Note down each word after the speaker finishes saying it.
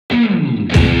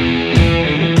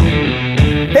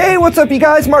what's up you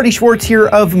guys? Marty Schwartz here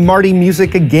of Marty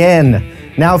Music again.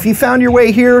 Now, if you found your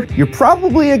way here, you're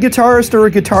probably a guitarist or a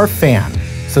guitar fan.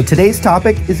 So today's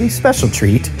topic is a special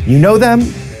treat. You know them,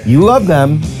 you love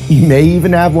them, you may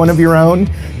even have one of your own.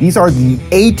 These are the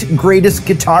 8 greatest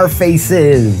guitar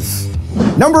faces.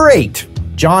 Number 8,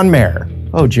 John Mayer.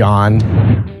 Oh, John,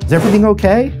 is everything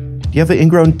okay? Do you have an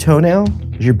ingrown toenail?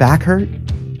 Does your back hurt?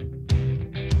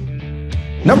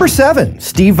 Number 7,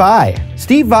 Steve Vai.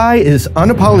 Steve Vai is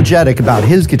unapologetic about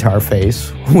his guitar face,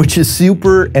 which is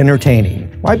super entertaining.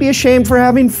 Why be ashamed for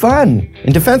having fun?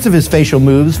 In defense of his facial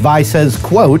moves, Vai says,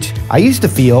 quote, "I used to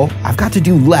feel I've got to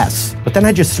do less, but then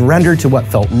I just surrendered to what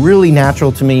felt really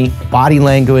natural to me, body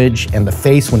language and the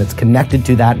face when it's connected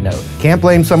to that note. Can't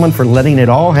blame someone for letting it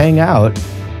all hang out."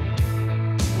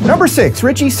 Number 6,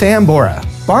 Richie Sambora.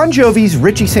 Bon Jovi's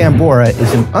Richie Sambora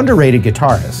is an underrated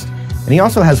guitarist, and he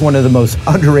also has one of the most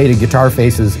underrated guitar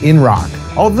faces in rock.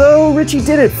 Although Richie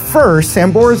did it first,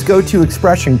 Sambora's go-to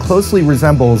expression closely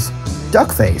resembles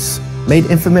duck face, made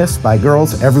infamous by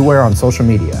girls everywhere on social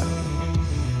media.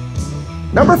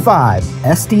 Number 5,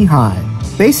 Esti Haim.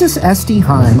 Bassist Esti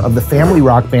Haim of the family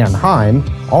rock band Haim,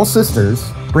 all sisters,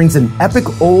 brings an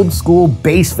epic old-school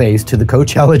bass face to the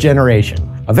Coachella generation.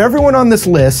 Of everyone on this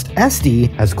list, Esti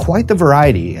has quite the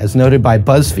variety, as noted by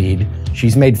BuzzFeed.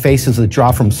 She's made faces that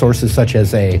draw from sources such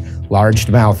as a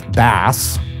large-mouth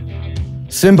bass,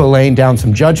 Simba laying down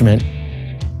some judgment,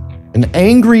 an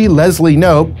angry Leslie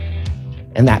Knope,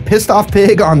 and that pissed-off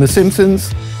pig on The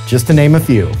Simpsons, just to name a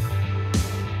few.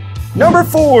 Number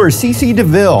 4, CeCe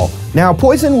DeVille. Now,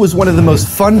 Poison was one of the most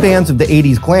fun bands of the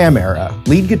 80s glam era.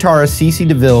 Lead guitarist CeCe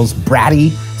DeVille's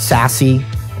bratty, sassy,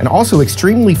 and also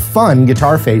extremely fun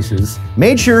guitar faces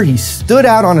made sure he stood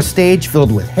out on a stage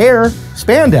filled with hair,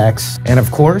 spandex, and of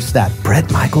course, that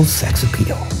Bret Michaels sex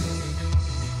appeal.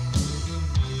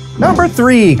 Number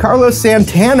 3, Carlos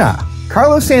Santana.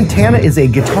 Carlos Santana is a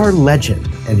guitar legend,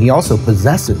 and he also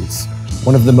possesses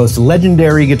one of the most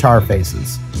legendary guitar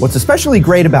faces. What's especially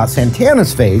great about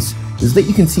Santana's face is that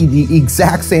you can see the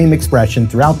exact same expression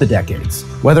throughout the decades.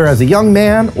 Whether as a young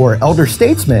man or elder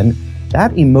statesman,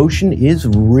 that emotion is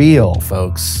real,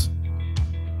 folks.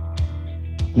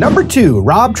 Number 2,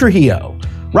 Rob Trujillo.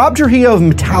 Rob Trujillo of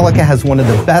Metallica has one of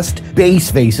the best bass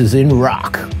faces in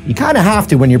rock. You kind of have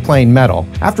to when you're playing metal.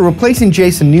 After replacing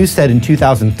Jason Newsted in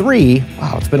 2003,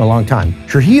 wow, it's been a long time,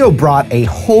 Trujillo brought a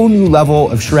whole new level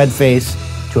of shred face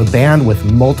to a band with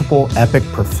multiple epic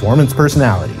performance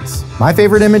personalities. My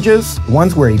favorite images,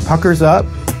 ones where he puckers up,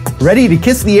 ready to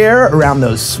kiss the air around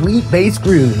those sweet bass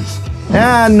grooves.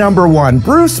 And number 1,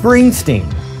 Bruce Springsteen.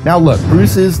 Now look,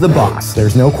 Bruce is the boss,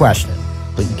 there's no question.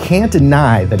 But you can't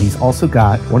deny that he's also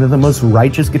got one of the most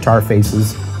righteous guitar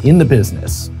faces in the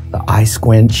business. The eye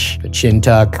squinch, the chin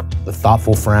tuck, the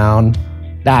thoughtful frown.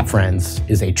 That, friends,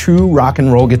 is a true rock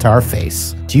and roll guitar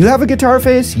face. Do you have a guitar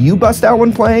face you bust out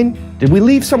when playing? Did we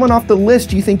leave someone off the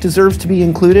list you think deserves to be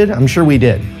included? I'm sure we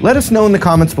did. Let us know in the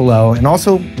comments below, and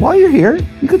also, while you're here,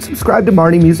 you could subscribe to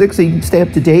Marty Music so you can stay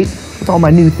up to date with all my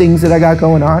new things that I got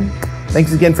going on.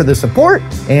 Thanks again for the support,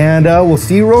 and we'll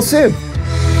see you real soon.